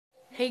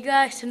Hey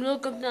guys, and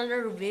welcome to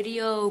another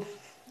video.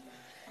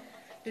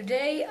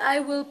 Today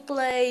I will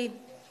play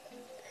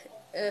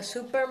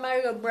Super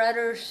Mario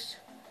Brothers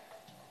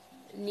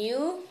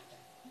New.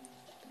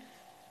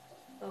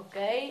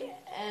 Okay,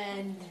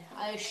 and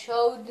I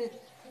showed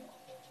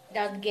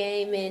that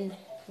game in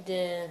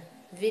the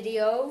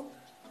video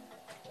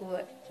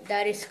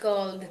that is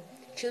called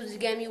Choose the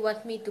Game You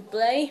Want Me to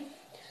Play,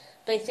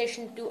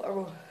 PlayStation 2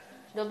 or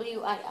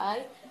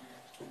WII.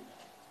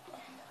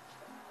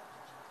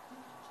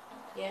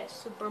 Yes,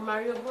 Super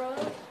Mario Bros.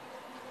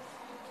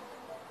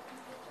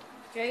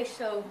 Okay,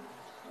 so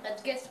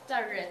let's get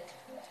started.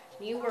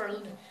 New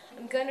world.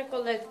 I'm gonna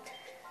collect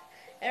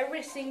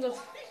every single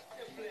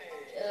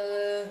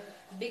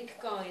big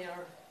coin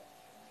or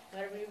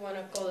whatever you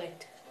wanna call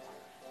it.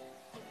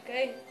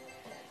 Okay,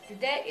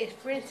 today is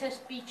Princess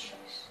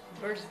Peach's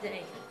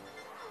birthday.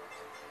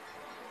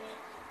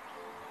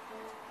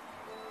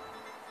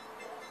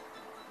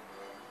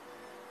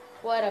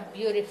 What a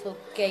beautiful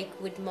cake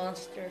with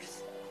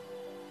monsters.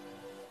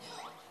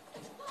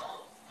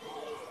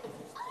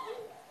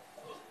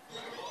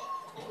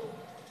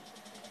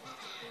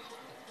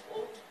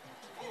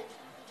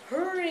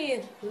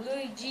 Hurry,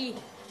 Luigi,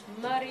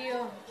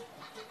 Mario,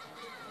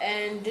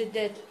 and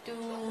the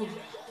two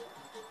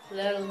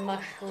little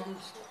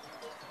mushrooms.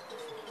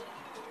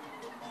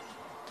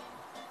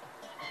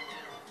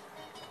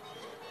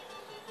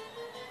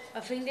 I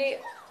think they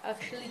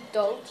actually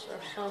toads or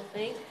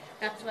something.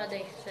 That's what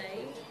they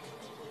say.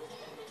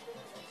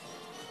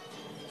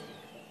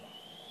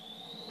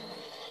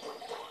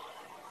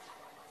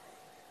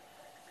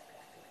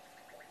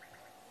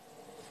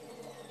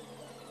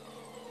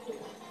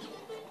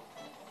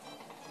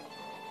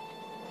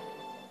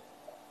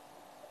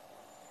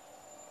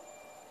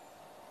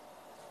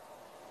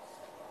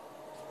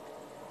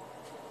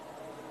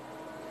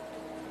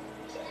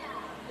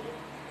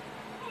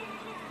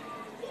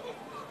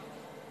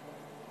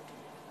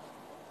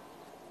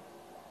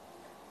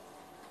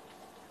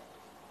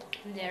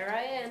 There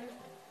I am.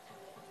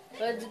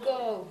 Let's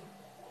go.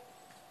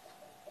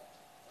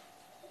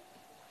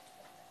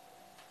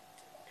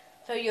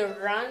 So you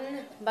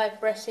run by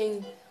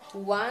pressing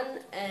 1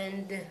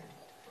 and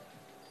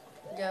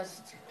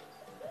just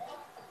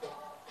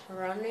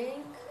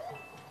running.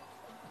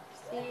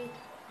 See?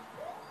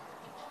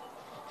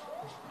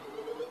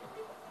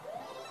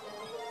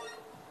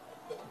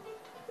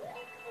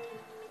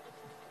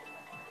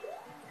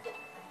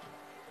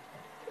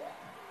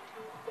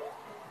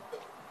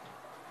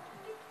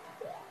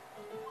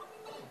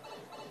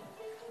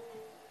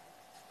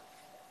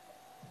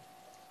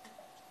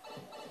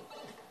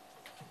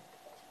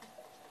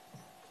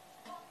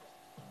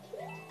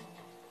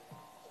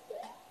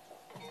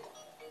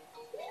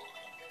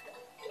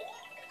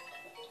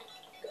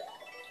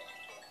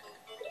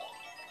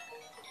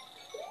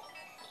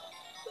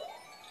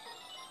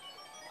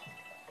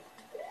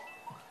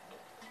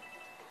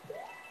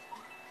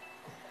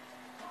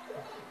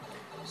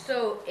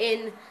 So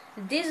in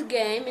this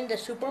game, in the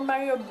Super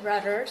Mario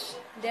Brothers,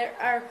 there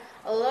are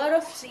a lot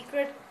of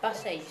secret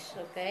passages,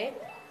 okay?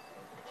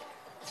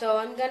 So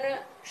I'm gonna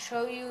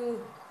show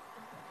you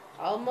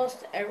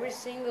almost every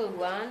single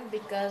one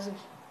because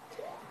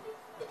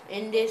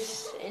in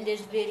this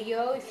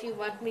video, if you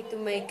want me to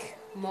make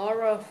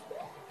more of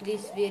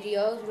these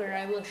videos where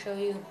I will show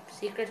you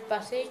secret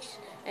passage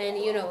and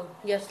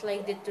just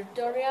like the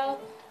tutorial,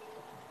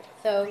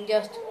 so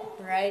just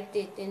write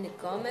it in the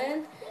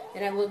comment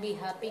and I will be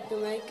happy to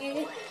make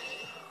it.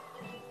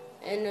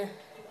 And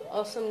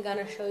also I'm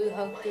gonna show you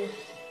how to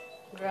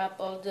grab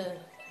all the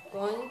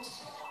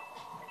coins.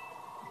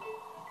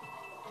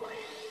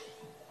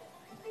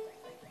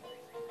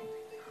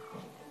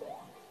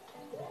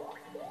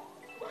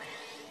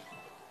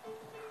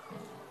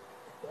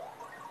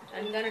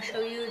 I'm gonna show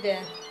you the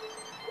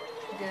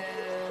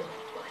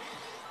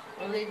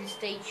only the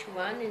stage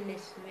 1 in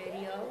this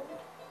video.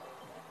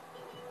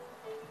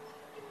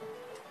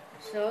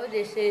 So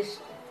this is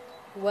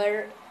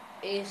where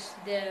is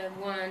the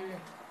one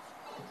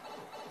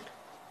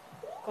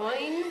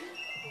coin.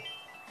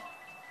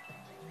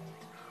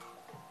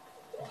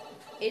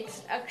 It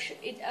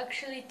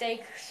actually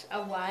takes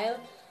a while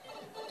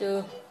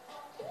to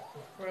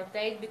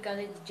rotate because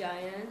it's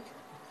giant.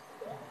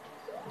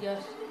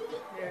 Just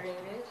there it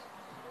is.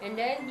 And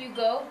then you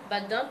go,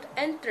 but don't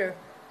enter.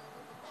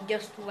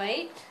 Just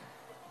wait.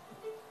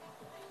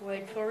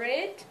 Wait for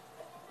it.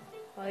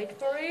 Wait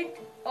for it.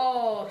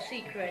 Oh,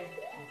 secret.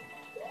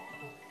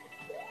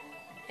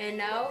 And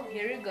now,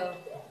 here you go.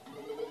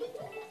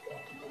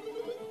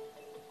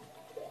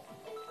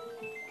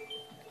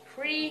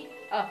 3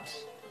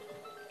 ups.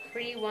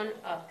 3, 1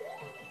 up.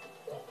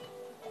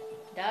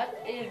 That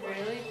is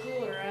really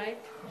cool, right?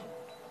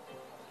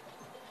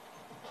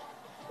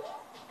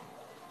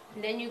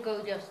 And then you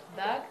go just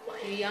back,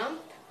 you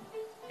jump,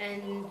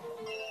 and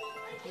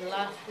the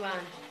last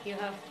one. You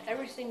have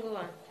every single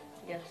one.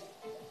 Just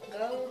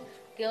go,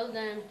 kill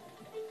them,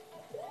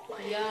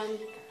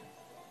 jump,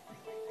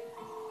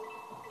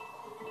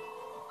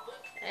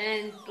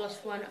 and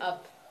 +1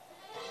 up.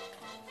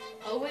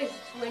 always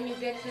when you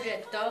get to the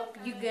top,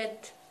 you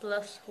get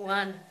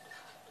 +1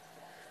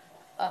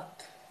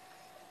 up.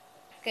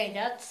 Okay,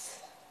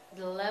 that's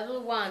the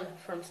level 1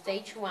 from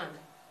stage 1.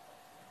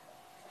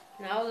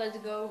 Now let's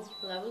go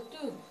level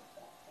 2.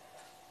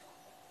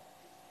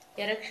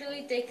 It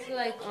actually takes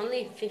like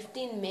only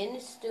 15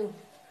 minutes to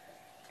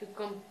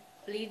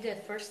complete the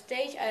first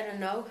stage. I don't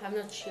know, I'm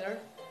not sure.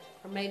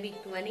 Or maybe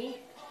 20,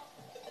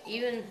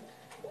 even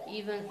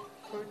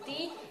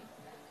 40,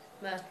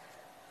 but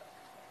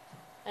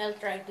I'll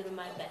try to do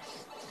my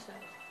best. So,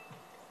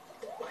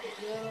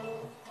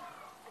 go.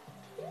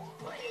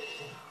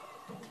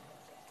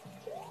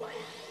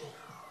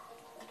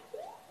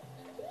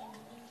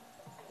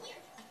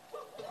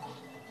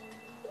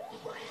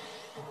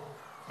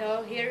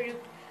 So here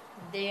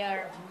they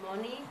are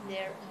money.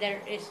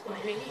 There is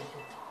money.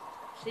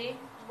 See?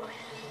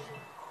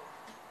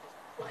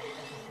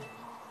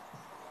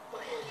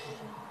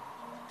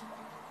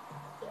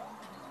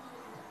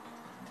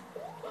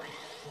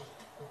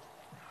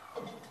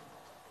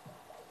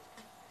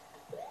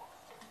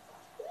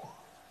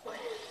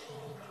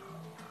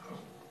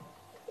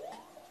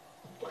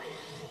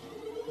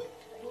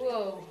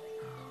 Whoa.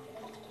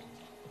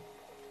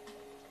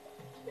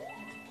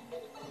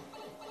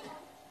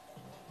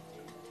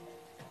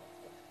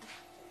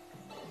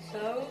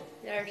 So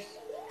there's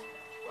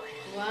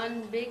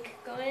one big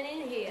coin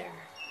in here.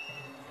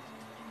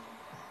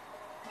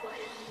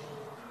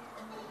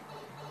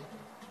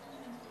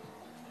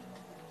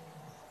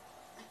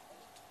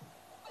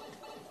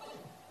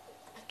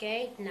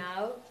 Okay,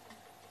 now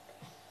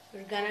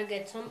we're gonna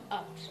get some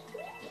ups.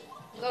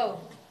 Go.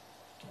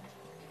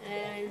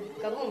 And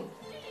kaboom.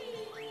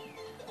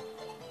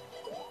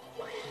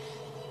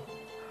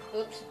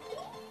 Oops.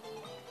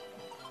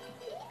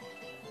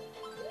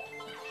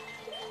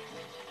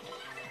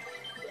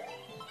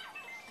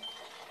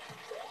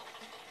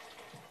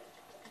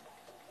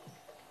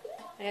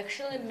 I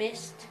actually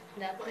missed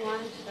that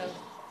one, so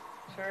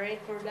sorry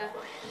for that.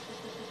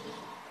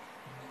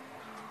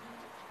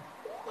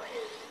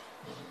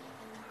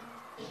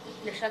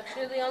 There's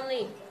actually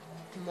only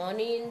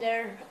money in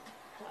there,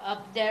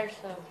 up there,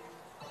 so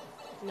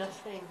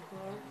nothing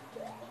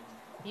more.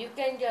 You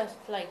can just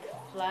like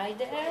fly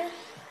there,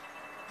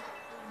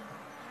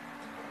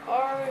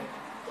 or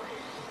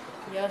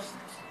just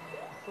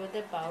put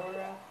the power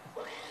up.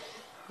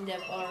 The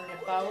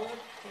power,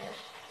 yes.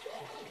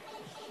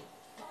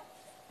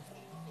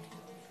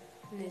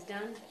 And it's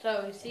done.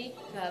 So you see,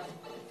 you have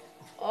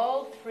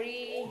all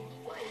 3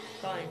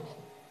 coins.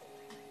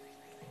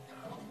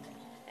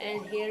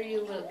 And here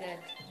you will get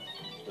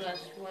 +1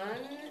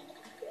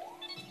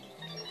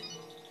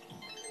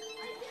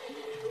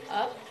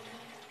 up,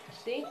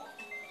 see?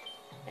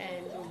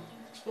 And boom.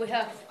 We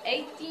have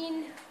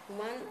 18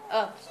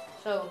 ups,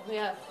 so we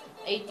have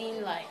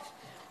 18 lives,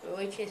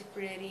 which is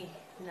pretty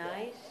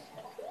nice.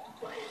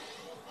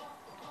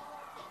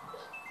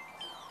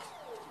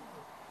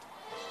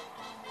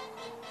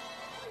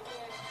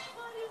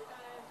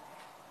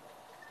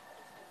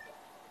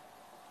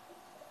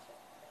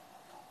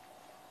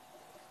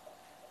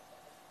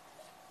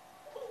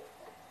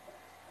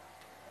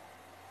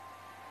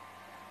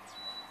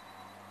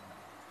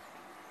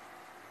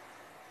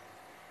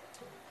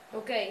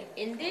 Okay,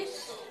 in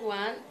this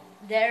one,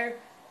 there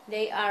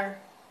are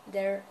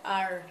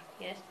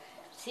yes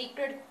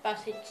secret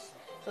passages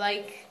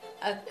like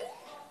a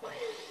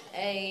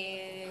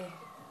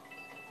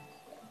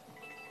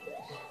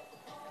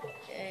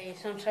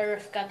some sort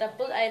of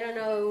catapult. I don't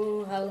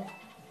know how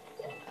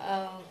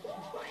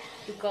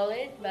to call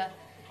it, but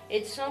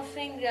it's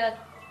something that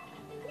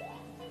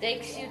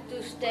takes you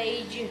to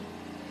stage,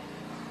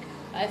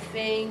 I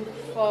think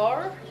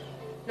 4,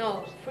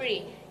 no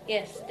 3.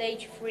 Yes,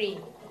 stage 3.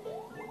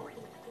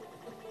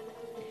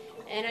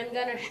 And I'm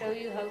gonna show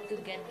you how to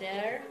get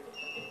there.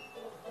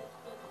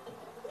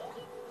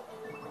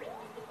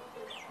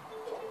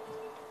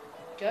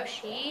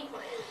 Joshi.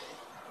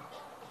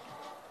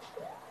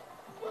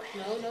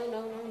 No, no,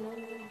 no, no, no,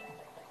 no.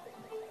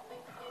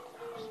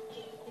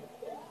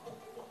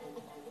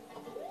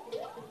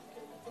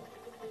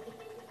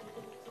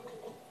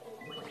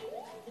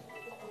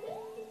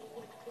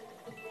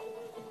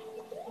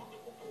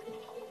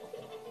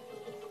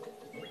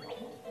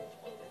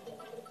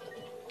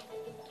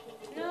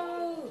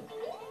 No!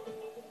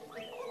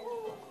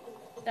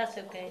 That's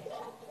okay.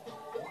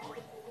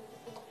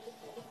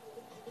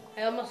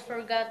 I almost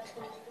forgot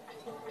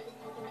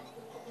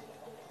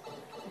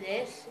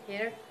this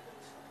here.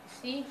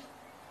 See?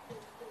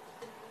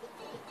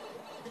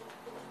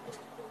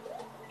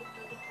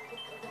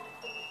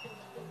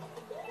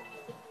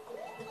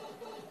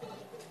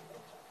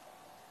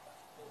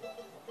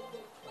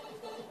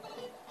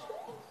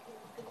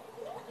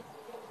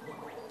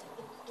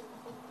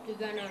 You're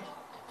gonna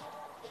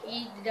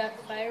eat that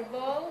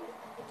fireball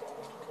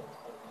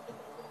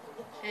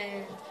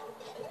and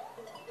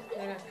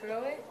gonna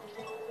throw it.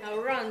 Now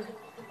run.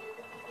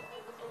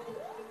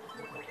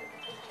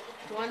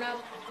 1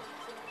 up.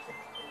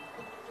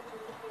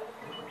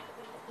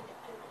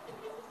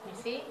 You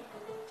see?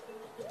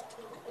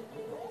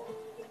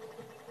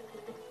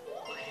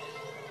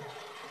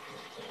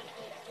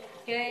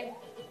 Okay,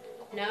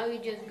 now you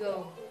just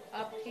go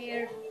up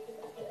here,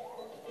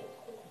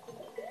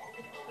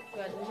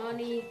 got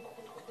money,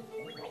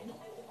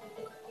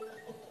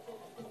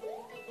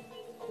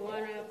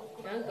 one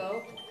up, don't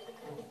go,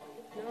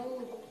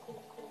 no.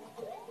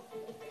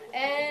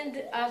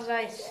 And as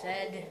I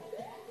said,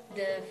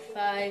 the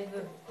five,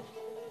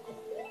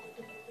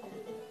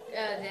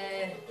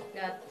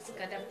 that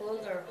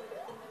catapult or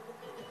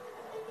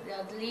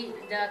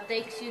that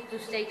takes you to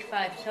stage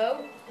 5.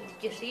 So,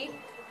 did you see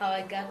how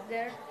I got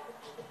there?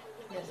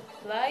 Just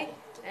fly,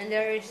 and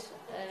there is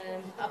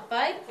a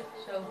pipe,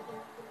 so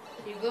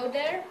you go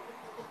there,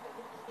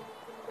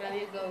 now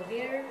you go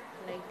here,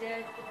 like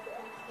that,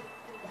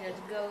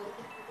 just go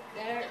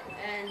there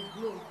and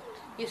move.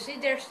 You see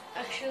there's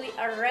actually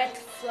a red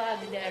flag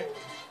there.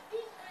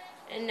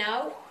 And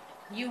now,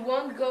 you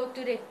won't go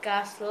to the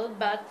castle,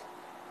 but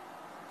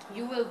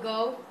you will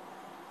go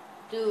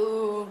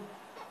to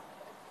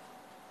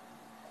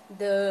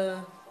the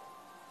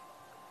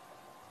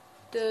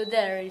to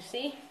there, you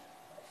see?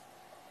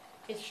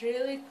 It's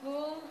really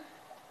cool.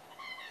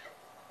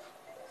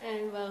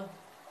 And well,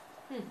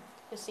 you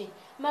see.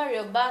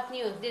 Mario, bad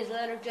news. This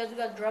letter just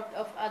got dropped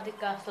off at the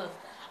castle.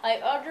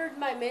 I ordered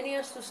my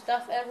minions to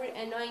stuff every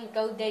annoying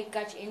toad they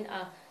catch in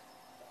a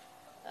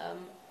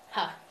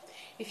ha.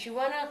 If you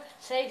wanna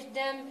save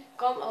them,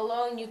 come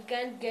along. You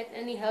can't get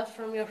any help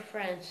from your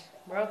friends.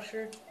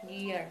 Browser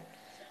Gear.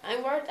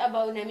 I'm worried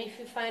about them. If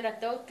you find a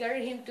toad,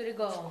 carry him to the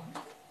goal.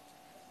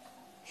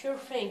 Sure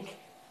thing.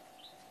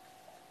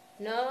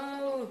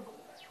 No.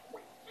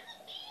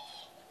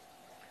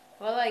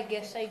 Well, I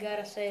guess I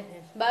gotta save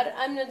him. But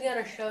I'm not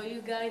gonna show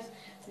you guys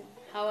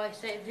how I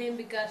saved him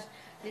because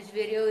this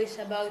video is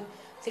about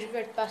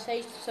secret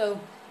passage, so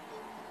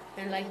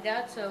and like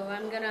that. So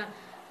I'm gonna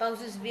pause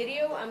this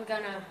video. I'm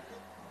gonna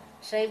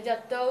save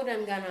that toad.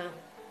 I'm gonna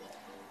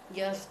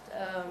just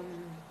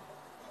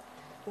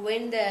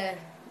win the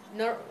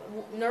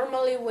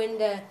normally win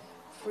the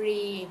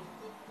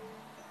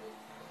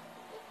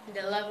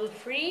level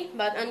 3,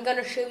 but I'm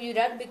gonna show you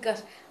that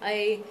because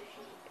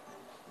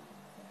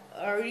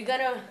are you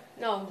gonna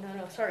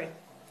sorry,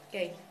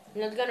 okay,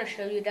 I'm not gonna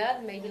show you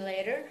that, maybe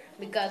later,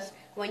 because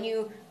when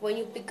you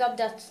pick up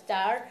that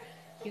star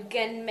you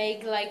can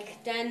make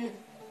like 10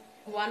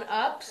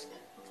 1-ups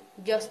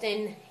just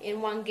in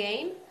one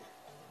game,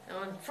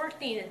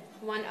 14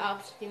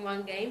 1-ups in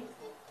one game,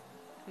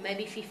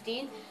 maybe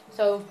 15.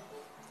 So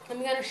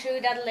I'm gonna show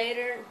you that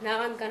later.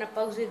 Now I'm gonna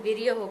pause the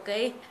video,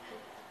 okay?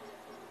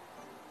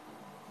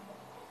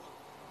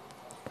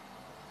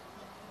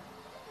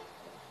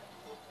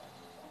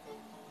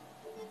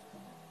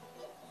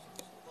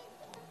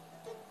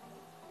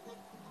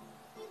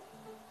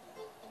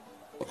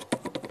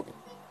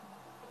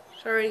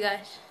 Sorry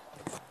guys.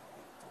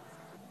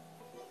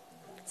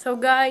 So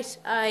guys,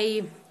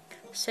 I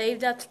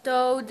saved that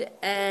toad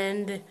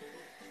and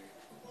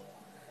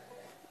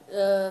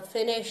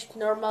finished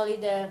normally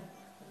the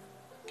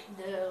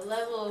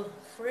level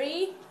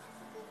 3.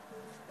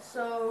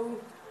 So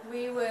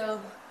we will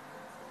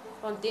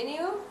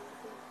continue,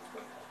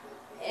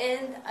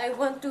 and I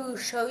want to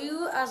show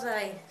you, as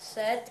I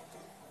said,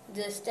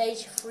 the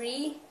stage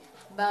 3,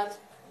 but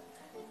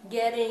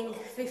getting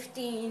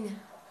 15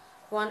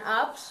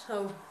 1-ups,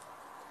 so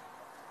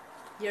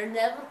you're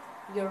never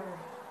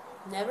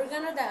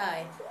gonna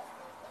die.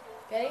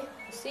 Okay,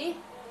 you see,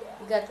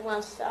 you got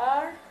 1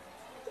 star,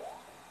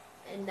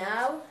 and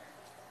now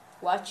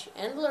watch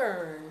and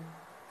learn.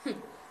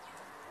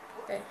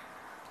 Okay.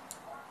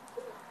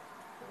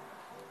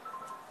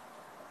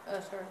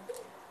 Sorry.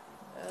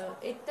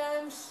 8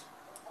 times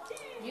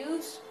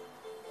use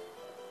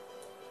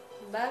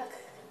back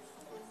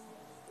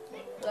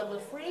level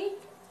 3,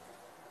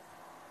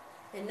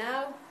 and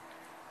now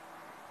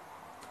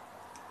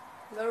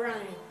go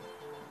running.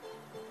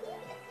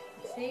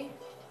 See?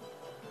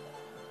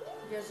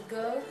 Just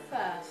go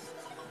fast.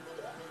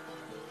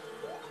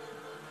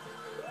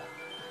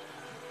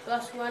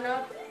 Plus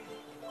 1-up.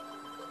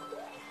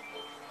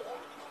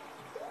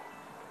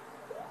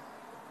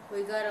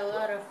 We got a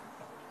lot of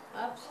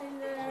ups in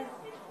there.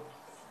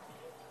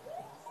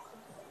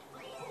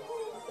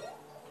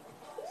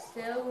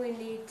 Still we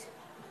need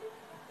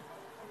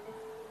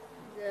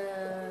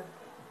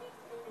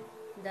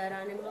that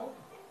animal.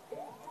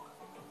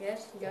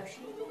 Yes,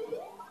 Yoshi.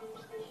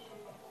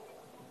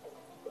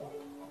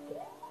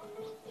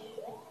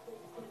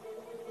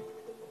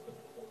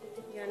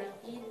 Gonna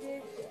eat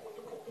this.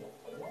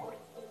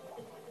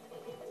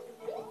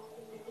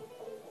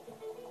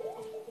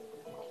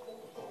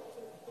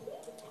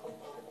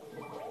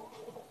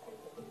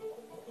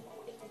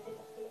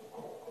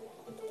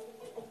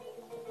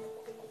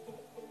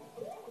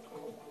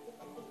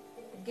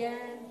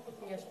 Again,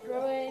 just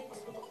throw it.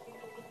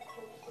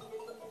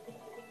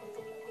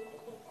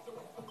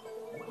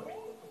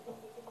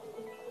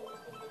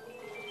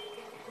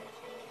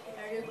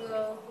 There you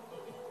go.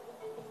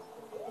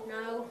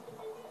 Now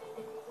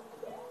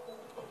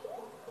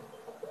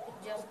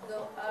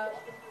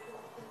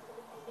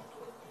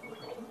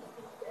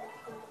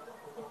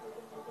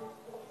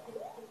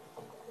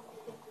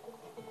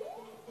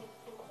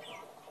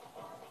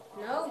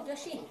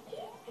Yoshi.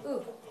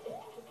 Ooh.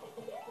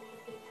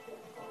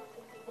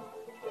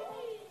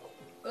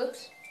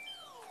 Oops.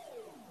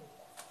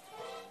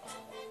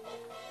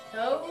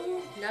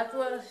 So that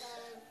was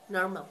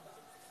normal.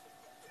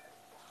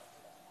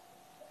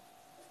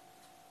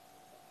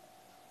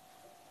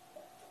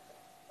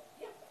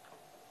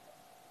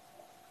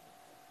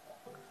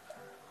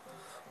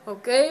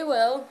 Okay,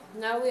 well,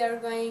 now we are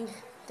going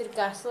to the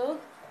castle.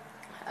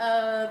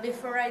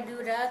 Before I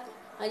do that,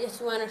 I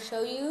just want to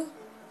show you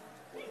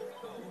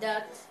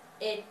that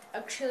it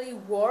actually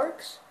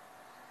works.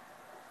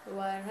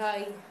 What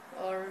I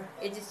or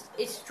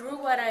it's true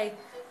what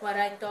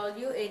I told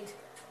you. It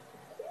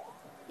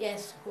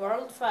yes,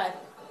 World 5.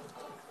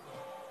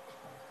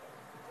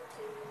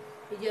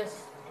 You just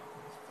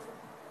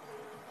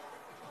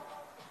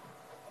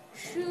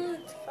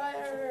shoot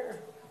fire.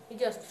 You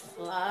just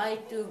fly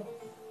to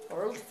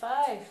World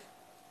 5.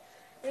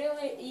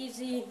 Really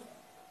easy.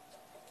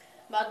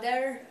 But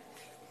there,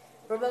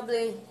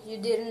 probably you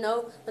didn't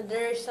know, but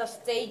there is a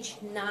stage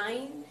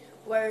 9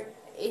 where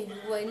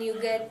when you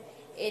get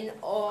in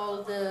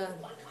all the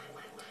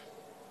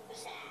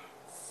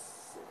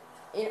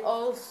in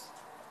all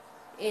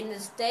in the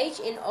stage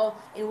in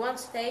one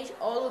stage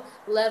all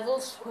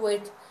levels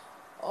with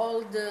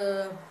all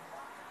the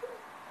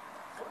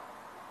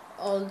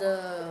all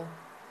the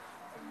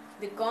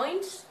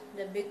coins,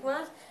 the big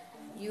ones,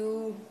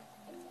 you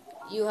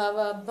you have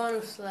a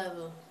bonus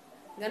level.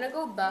 I'm gonna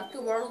go back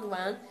to World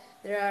 1.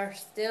 There are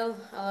still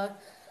a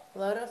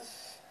lot of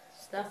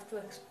stuff to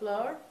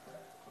explore.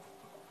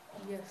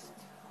 Just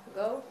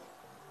go.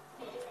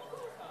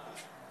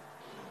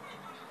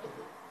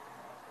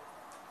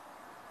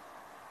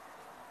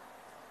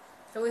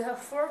 So we have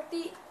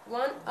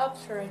 41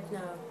 ups right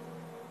now.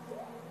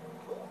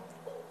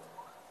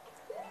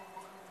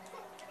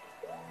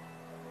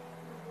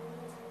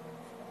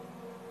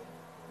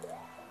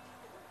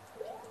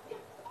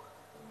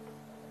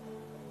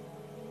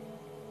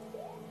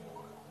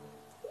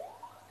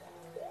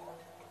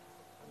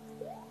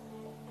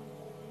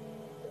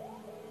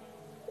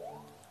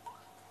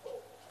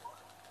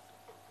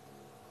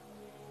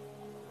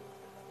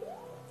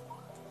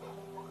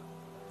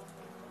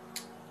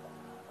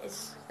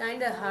 It's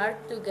kinda hard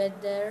to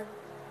get there,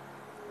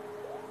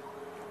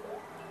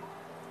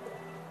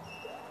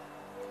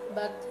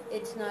 but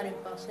it's not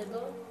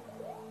impossible.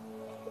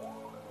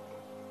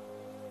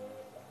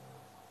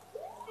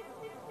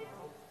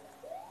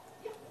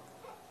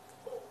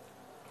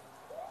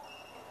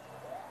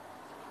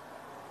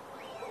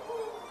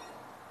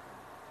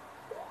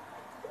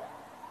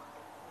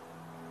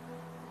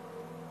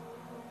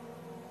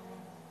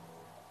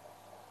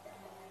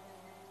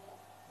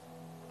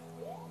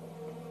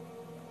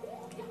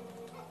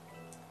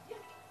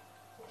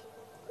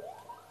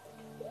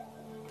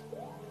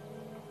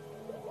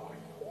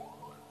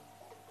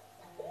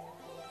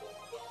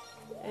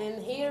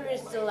 And here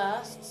is the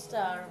last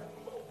star.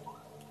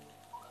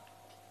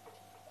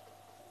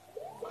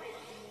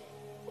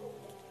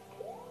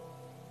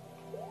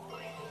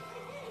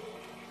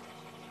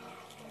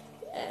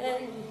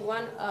 And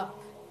one up.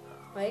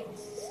 Wait.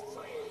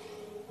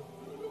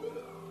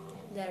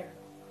 There.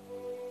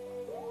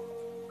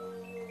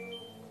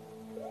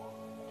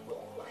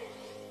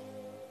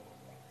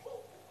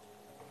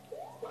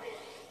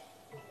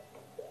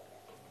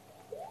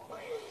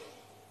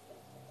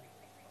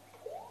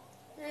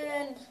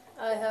 And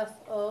I have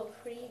all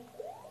three.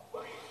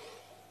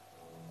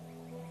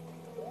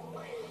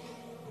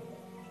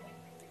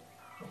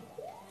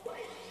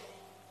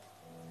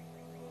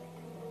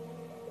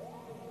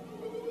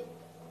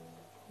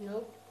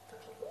 Nope.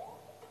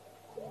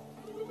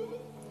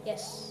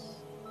 Yes.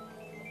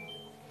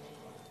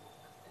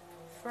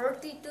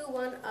 32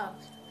 one up.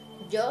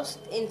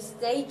 Just in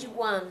stage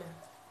 1.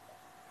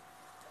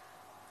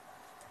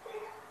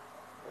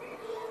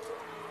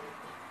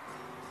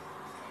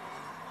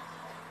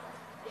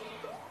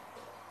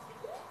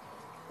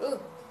 Ooh.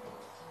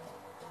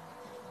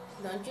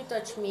 Don't you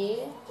touch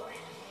me.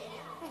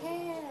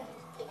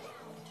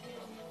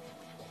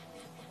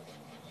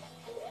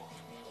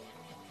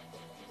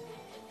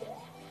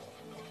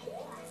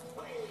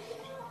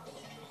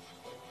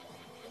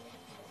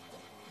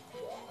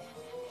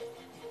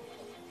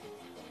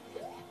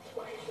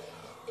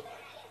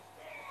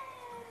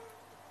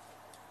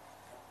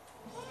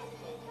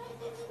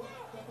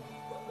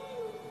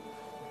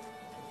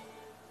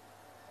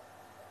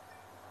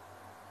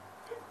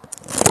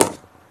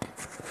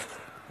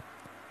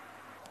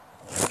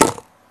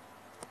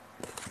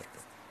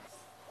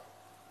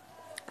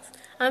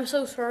 I'm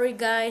so sorry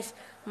guys,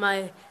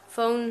 my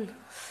phone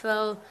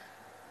fell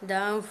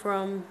down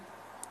from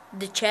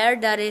the chair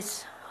that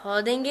is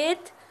holding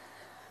it.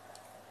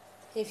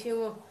 If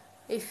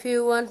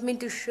you want me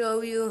to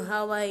show you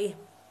how I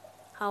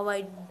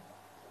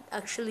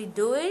actually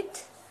do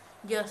it,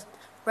 just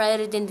write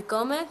it in the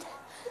comment.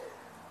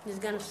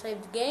 Just gonna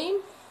save the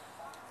game.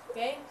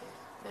 Okay?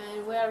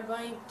 And we are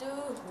going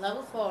to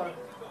level 4.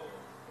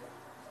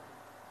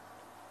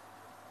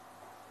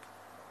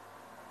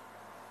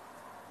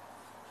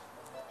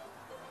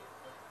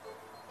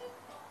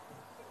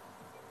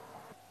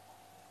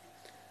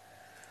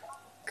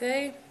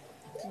 Okay,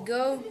 let's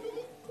go.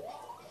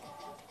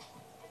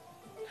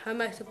 How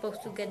am I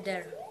supposed to get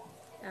there?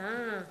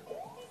 Ah,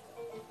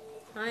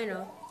 I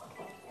know.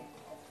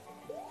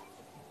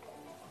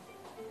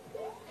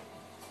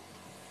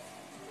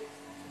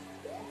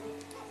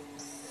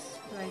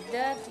 Like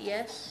that,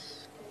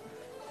 yes.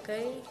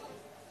 Okay.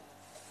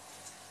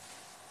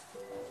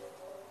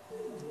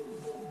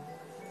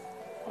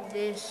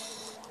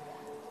 This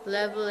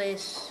level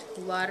is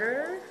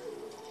water.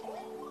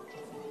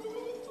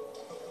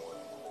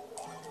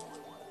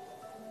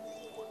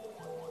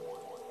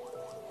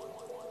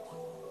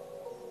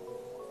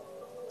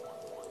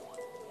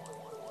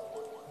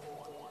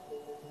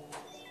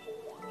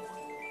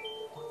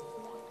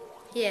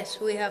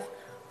 Yes, we have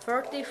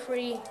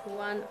 43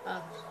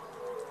 one-ups.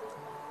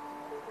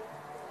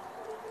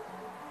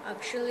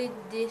 Actually,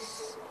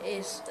 this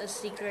is a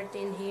secret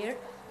in here.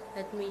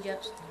 Let me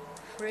just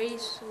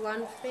freeze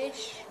one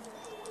fish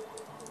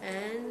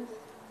and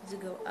let's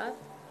go up.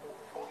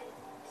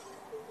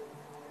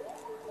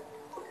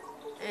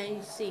 And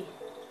you see.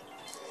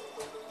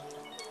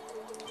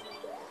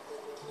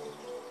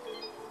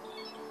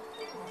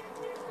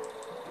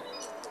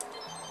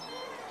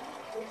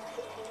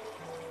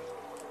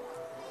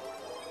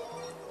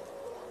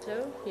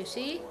 So, you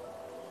see?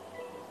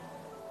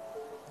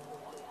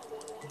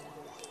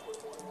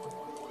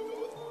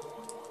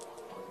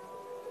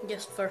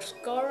 Just for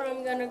score,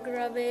 I'm gonna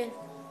grab it.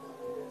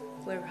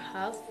 We're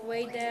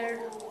halfway there.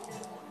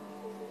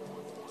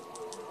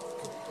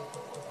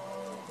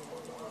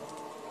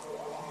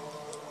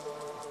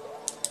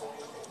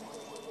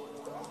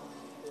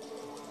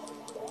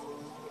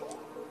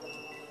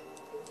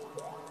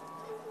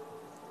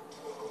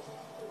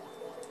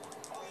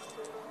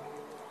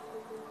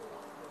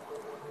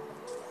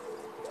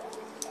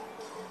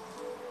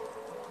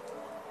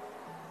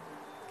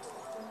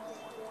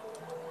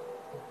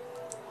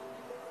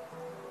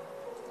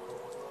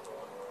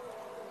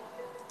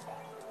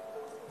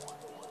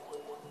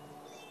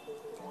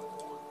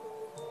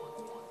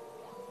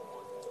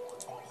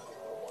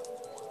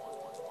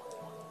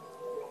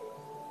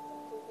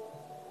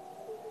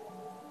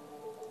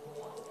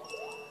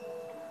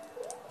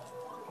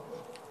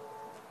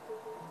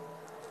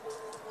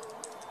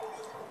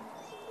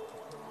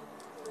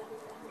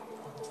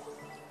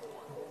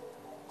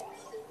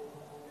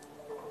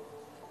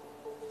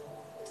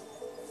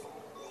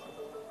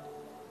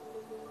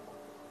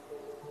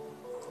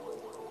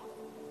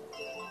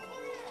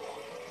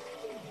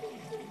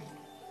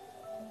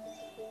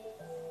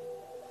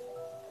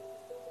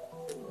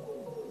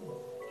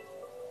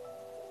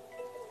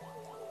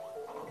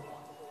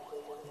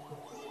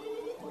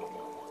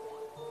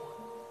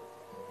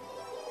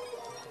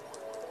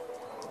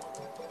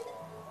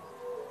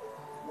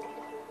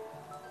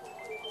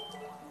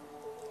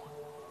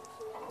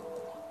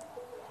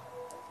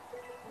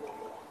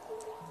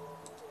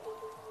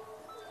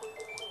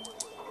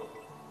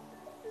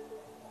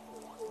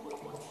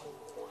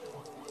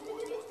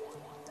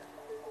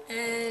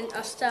 And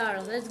a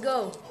star, let's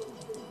go.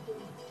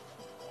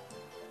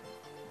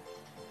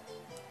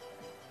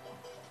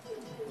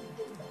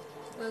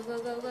 Go, go,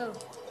 go, go.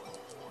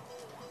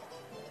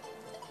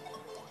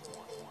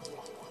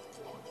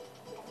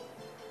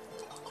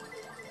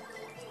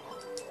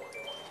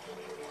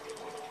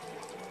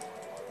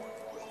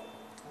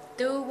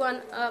 Do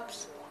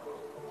one-ups.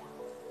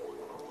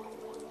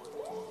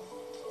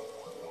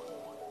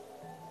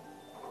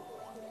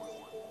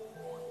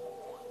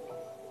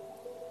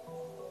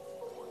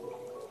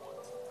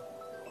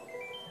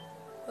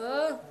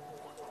 Oh.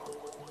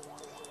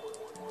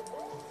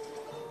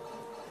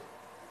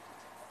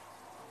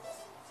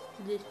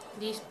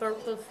 These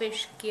purple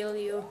fish kill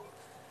you.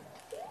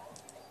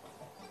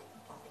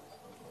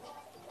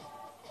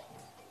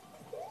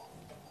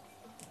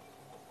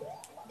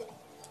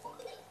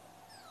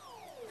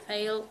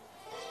 Fail.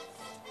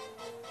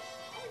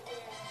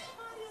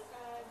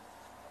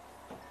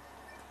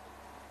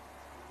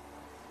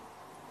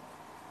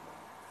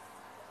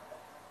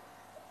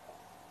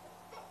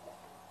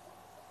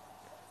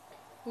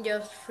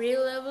 Just 3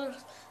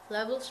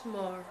 levels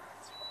more.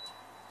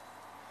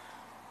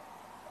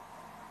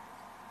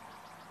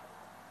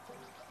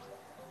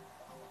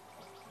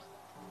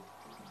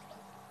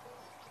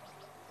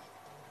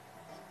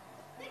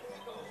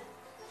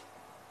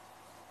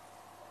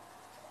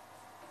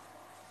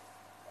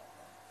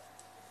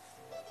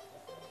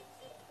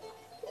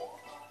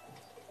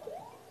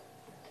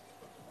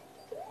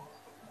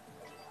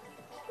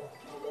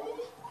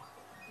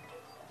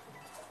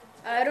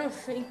 I don't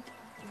think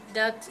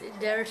that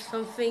there's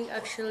something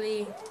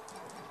actually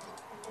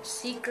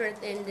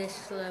secret in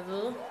this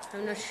level.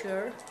 I'm not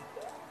sure.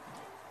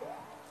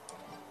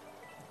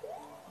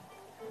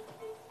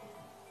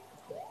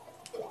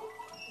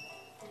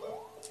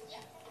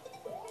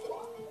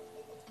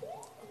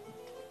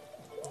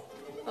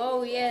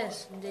 Oh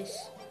yes,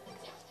 this.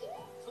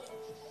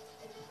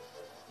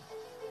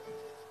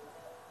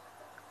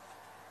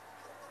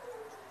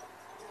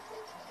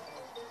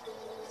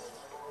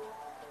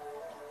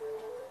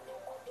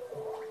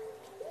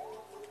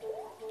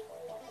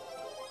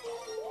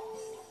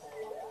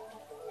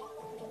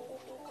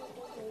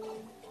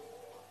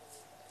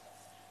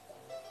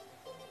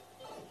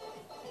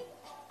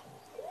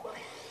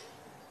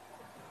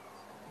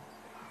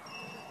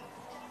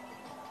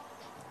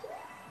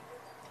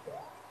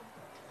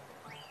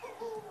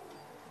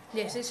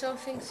 This is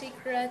something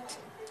secret.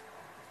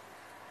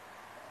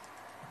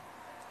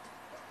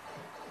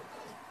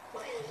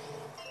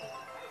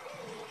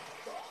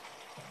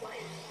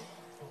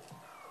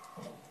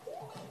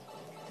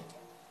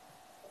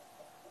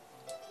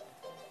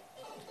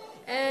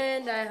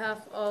 And I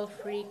have all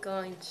 3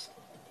 coins.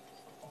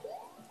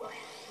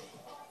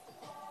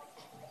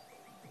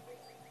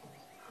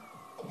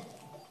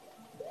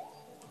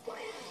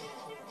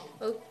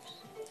 Oops.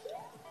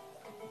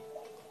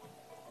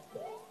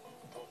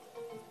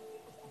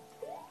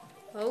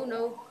 Oh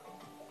no.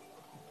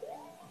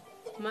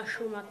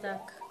 Mushroom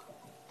attack.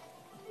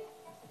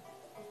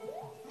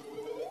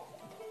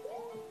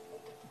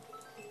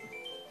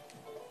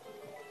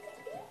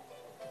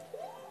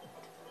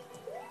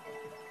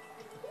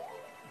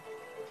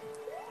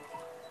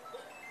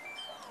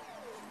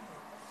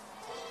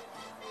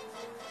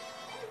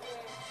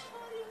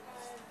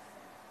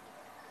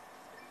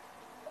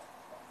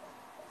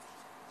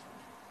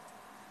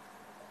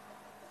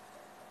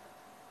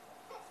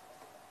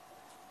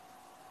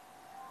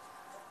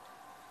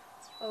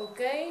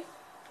 Okay,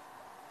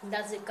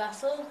 that's the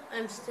castle.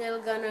 I'm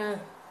still gonna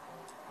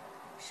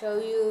show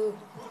you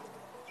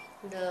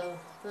the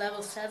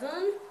level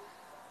 7,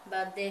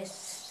 but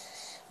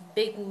this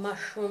big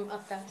mushroom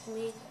attacked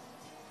me,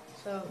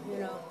 so you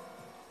know.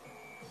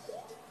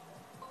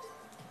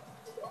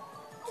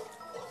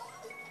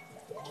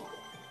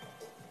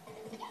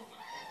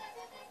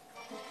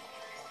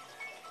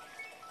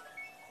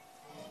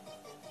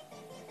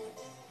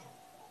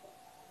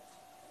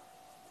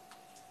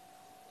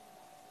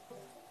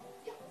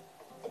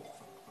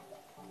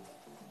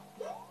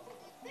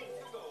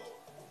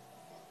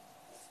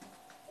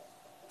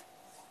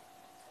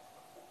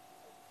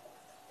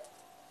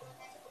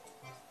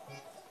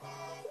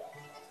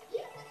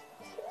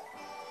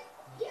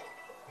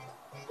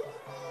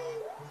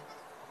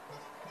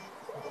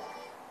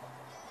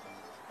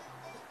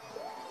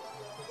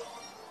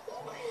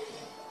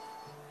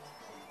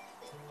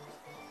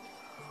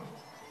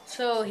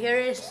 So here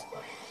is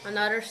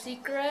another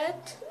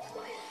secret.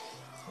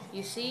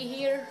 You see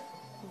here,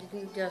 you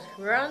can just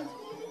run,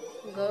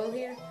 go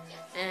here,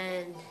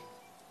 and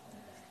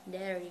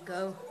there you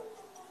go.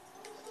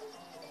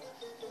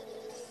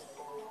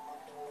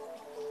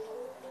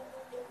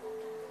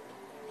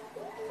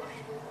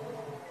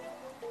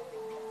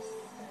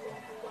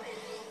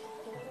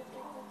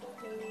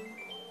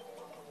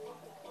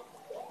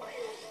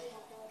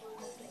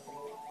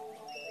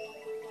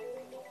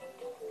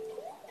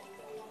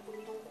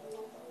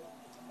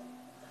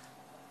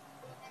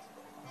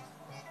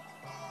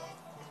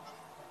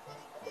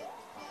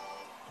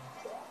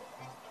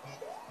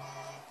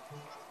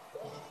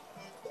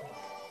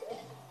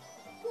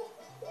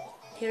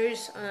 Here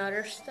is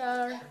another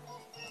star.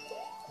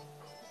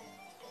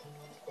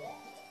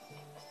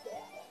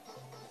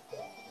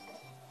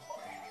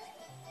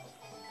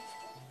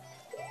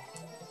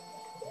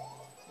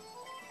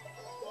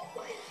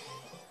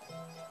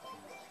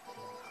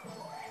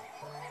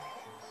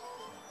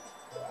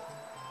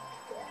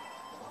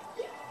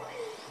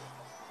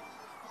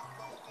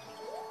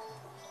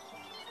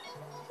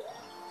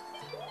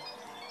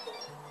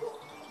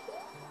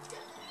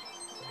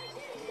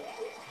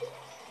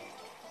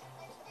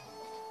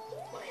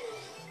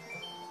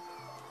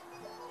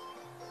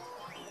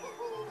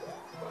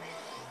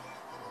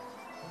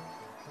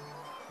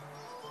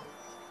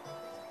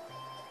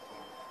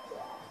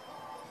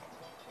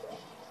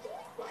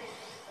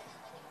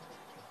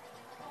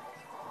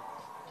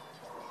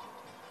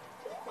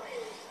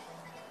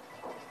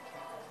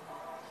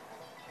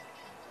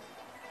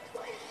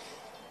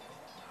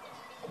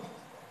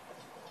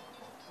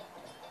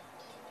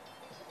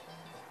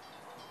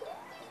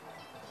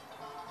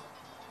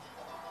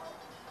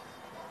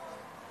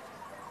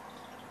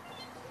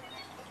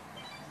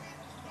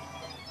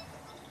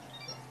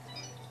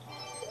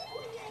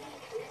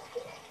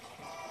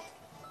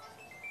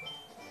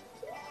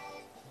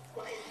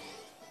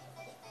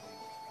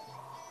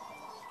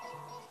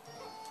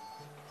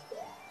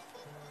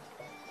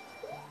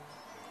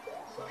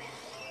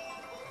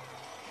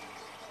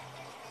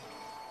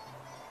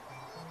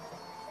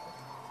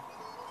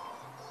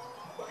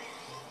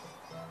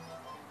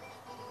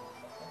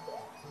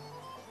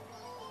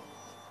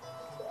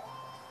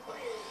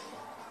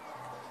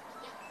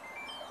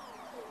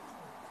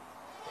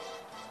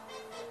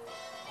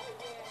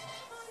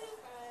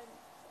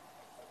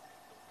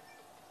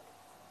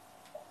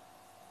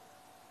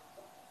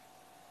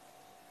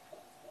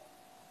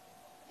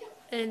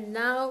 And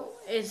now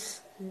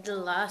is the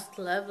last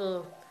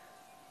level,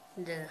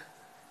 the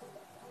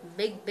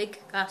big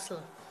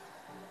castle.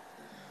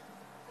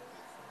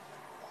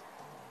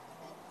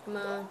 Come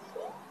on,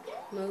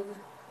 move.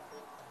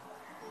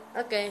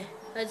 Okay,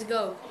 let's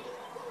go.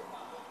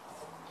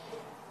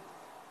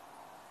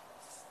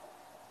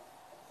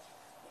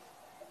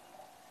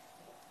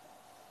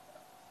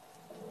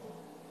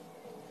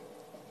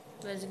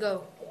 Let's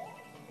go.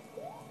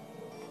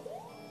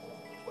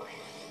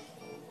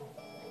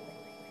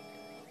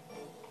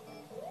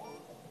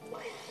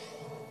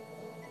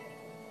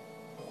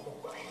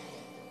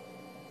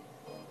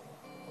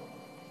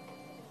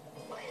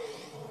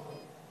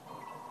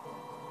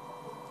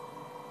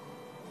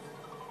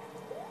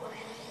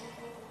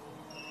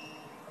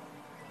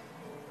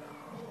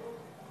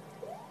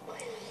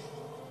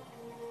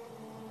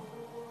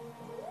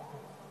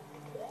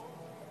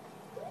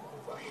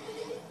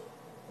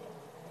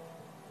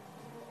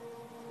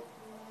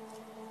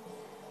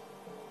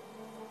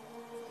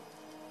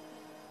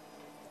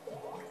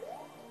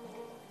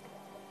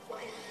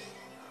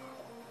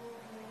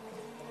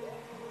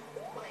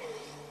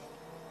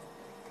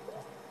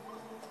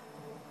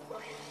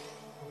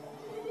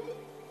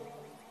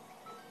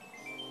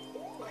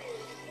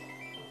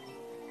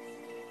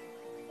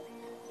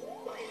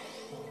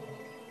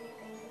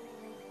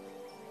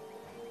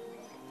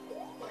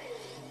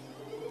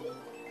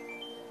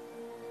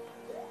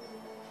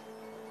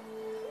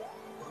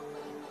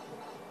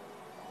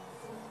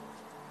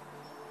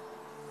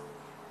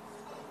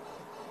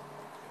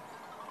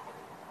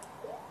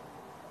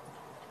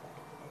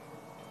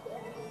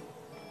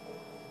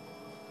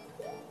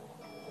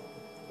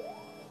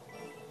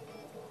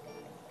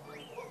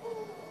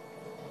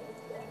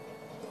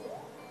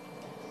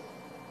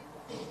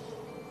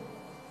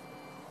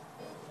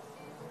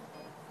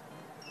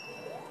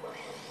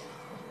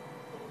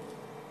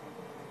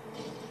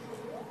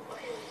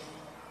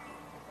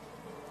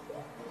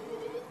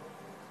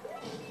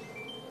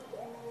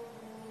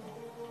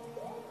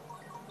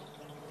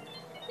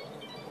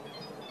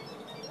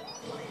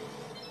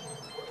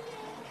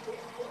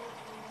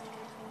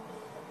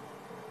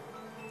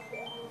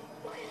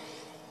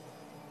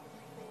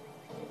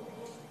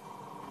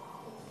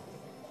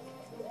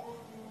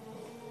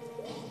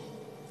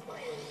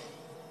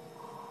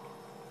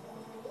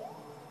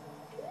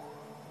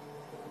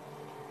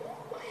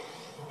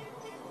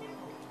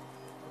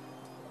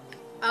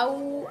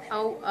 Ow,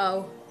 ow,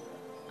 ow.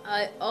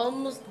 I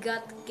almost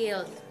got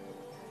killed.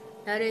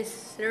 That is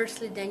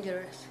seriously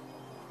dangerous.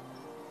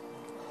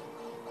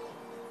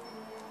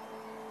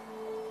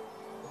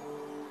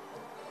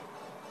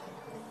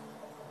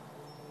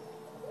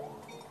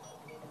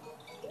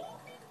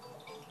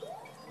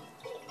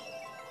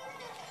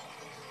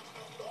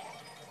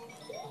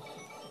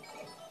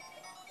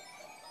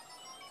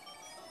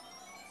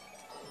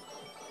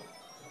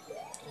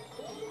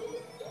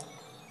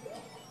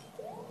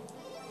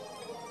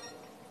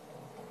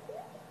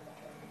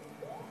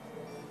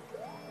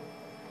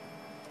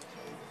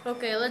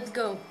 Okay, let's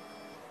go.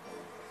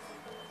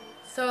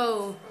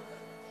 So,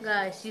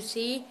 guys, you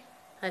see,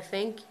 I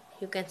think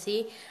you can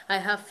see, I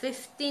have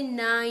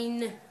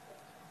 59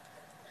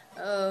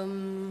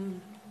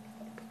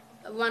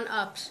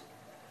 one-ups.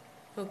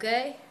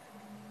 Okay?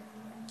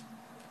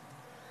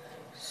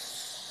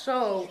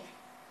 So,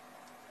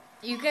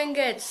 you can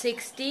get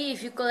 60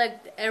 if you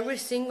collect every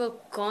single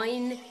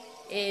coin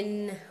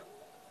in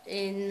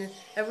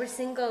every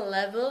single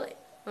level.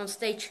 On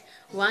stage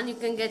 1 you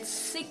can get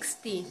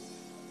 60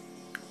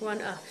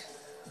 one-ups.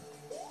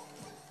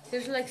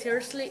 It's like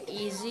seriously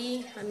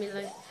easy. I mean,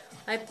 like,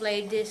 I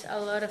played this a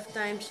lot of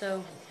times,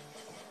 so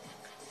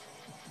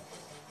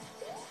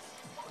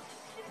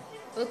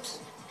oops,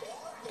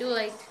 too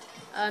late.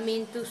 I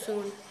mean, too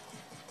soon.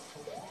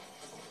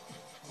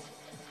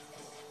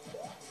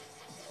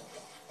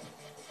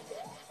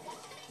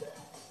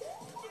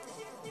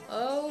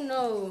 Oh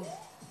no,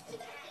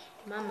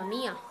 Mamma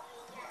mia.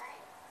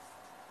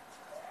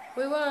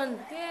 We won,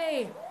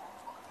 yay!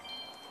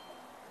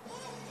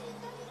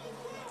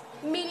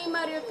 Mini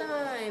Mario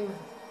time!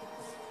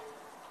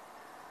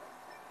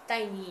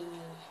 Tiny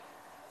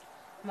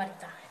Mario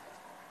time.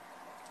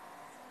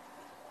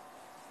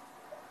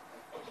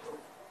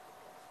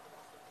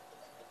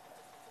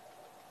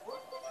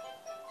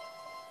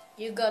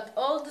 You got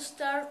all the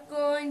star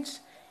coins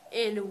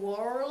in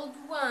World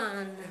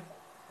 1.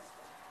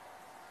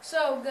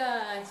 So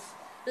guys,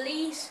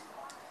 please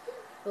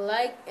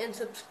like and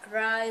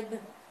subscribe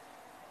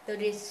to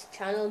this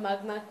channel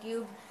Magma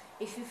Cube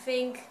if you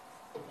think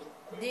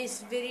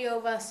this video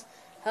was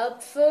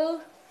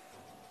helpful,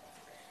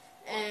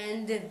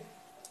 and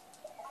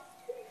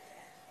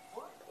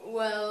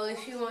well,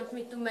 if you want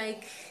me to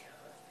make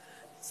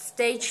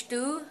stage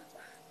 2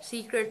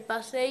 secret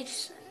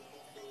passage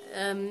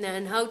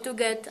and how to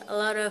get a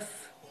lot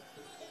of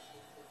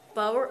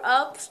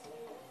power-ups,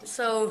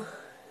 so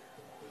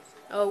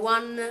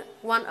one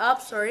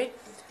up, sorry,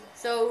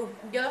 so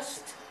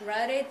just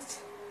write it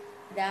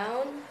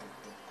down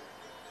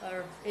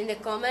or in the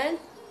comment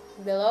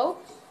below.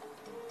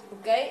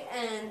 Okay,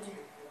 and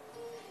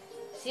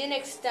see you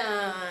next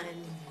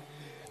time.